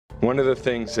One of the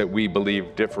things that we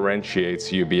believe differentiates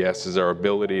UBS is our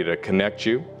ability to connect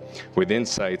you with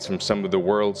insights from some of the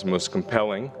world's most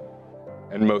compelling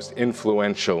and most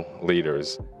influential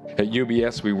leaders. At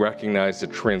UBS, we recognize the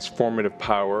transformative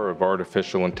power of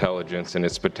artificial intelligence and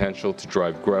its potential to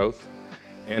drive growth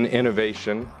and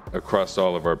innovation across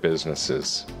all of our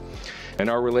businesses. And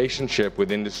our relationship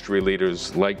with industry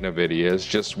leaders like Nvidia is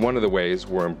just one of the ways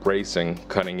we're embracing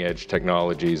cutting-edge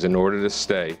technologies in order to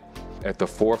stay at the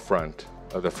forefront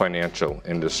of the financial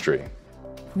industry.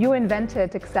 You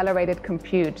invented accelerated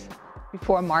compute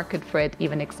before a market for it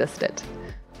even existed.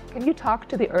 Can you talk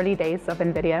to the early days of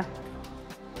Nvidia?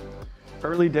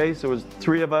 Early days, there was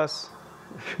 3 of us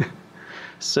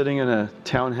sitting in a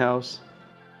townhouse,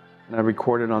 and I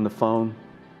recorded on the phone.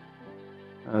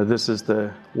 This is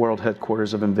the world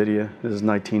headquarters of Nvidia. This is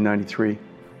 1993.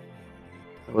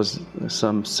 There was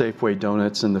some Safeway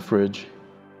donuts in the fridge,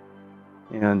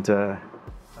 and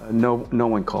no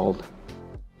one called.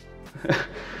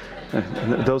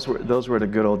 Those were the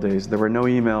good old days. There were no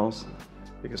emails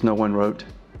because no one wrote.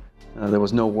 There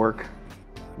was no work.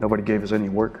 Nobody gave us any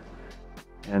work.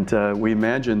 And we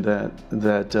imagined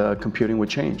that computing would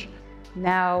change.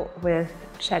 Now with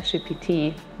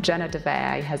ChatGPT, generative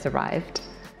AI has arrived.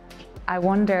 I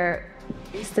wonder,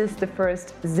 is this the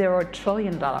first $0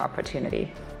 trillion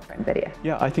opportunity for Nvidia?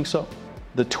 Yeah, I think so.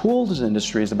 The tools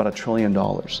industry is about $1 trillion,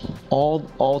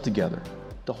 all together.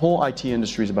 The whole IT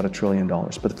industry is about $1 trillion.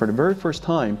 But for the very first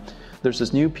time, there's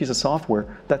this new piece of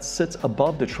software that sits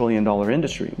above the $1 trillion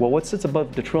industry. Well, what sits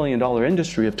above the $1 trillion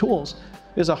industry of tools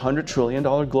is a $100 trillion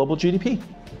global GDP.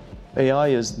 AI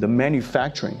is the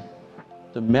manufacturing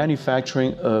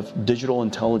of digital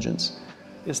intelligence.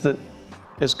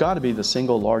 It's got to be the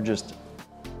single largest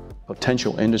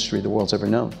potential industry the world's ever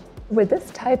known. With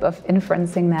this type of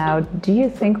inferencing now, do you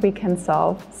think we can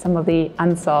solve some of the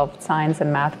unsolved science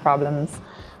and math problems?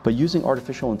 But using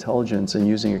artificial intelligence and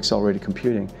using accelerated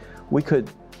computing, we could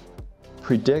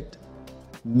predict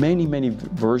many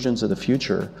versions of the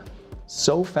future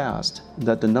so fast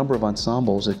that the number of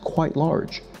ensembles is quite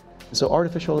large. So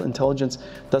artificial intelligence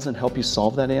doesn't help you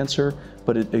solve that answer,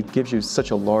 but it gives you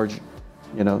such a large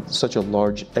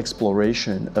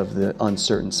exploration of the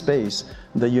uncertain space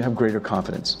that you have greater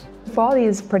confidence. For all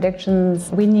these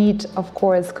predictions, we need, of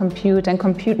course, compute, and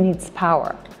compute needs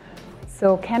power.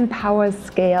 So can power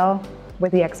scale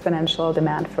with the exponential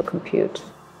demand for compute?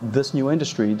 This new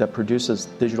industry that produces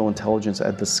digital intelligence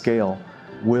at the scale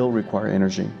will require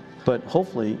energy. But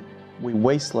hopefully, we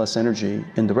waste less energy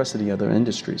in the rest of the other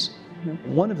industries.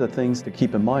 Mm-hmm. One of the things to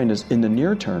keep in mind is in the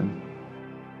near term,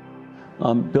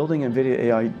 building NVIDIA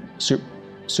AI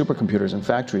supercomputers in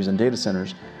factories and data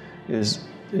centers is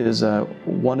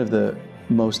one of the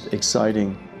most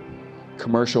exciting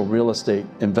commercial real estate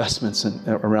investments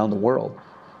around the world.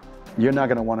 You're not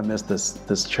going to want to miss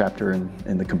this chapter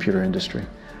in the computer industry.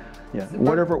 Yeah,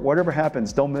 whatever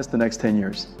happens, don't miss the next 10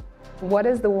 years. What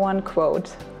is the one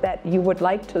quote that you would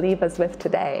like to leave us with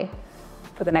today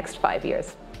for the next 5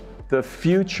 years? The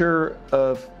future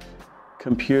of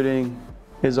computing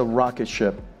is a rocket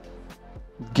ship.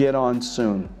 Get on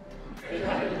soon.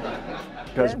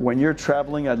 Because when you're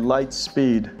traveling at light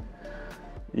speed,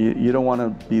 you don't want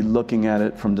to be looking at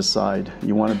it from the side.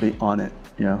 You want to be on it,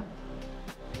 you know?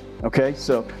 Okay,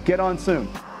 so get on soon.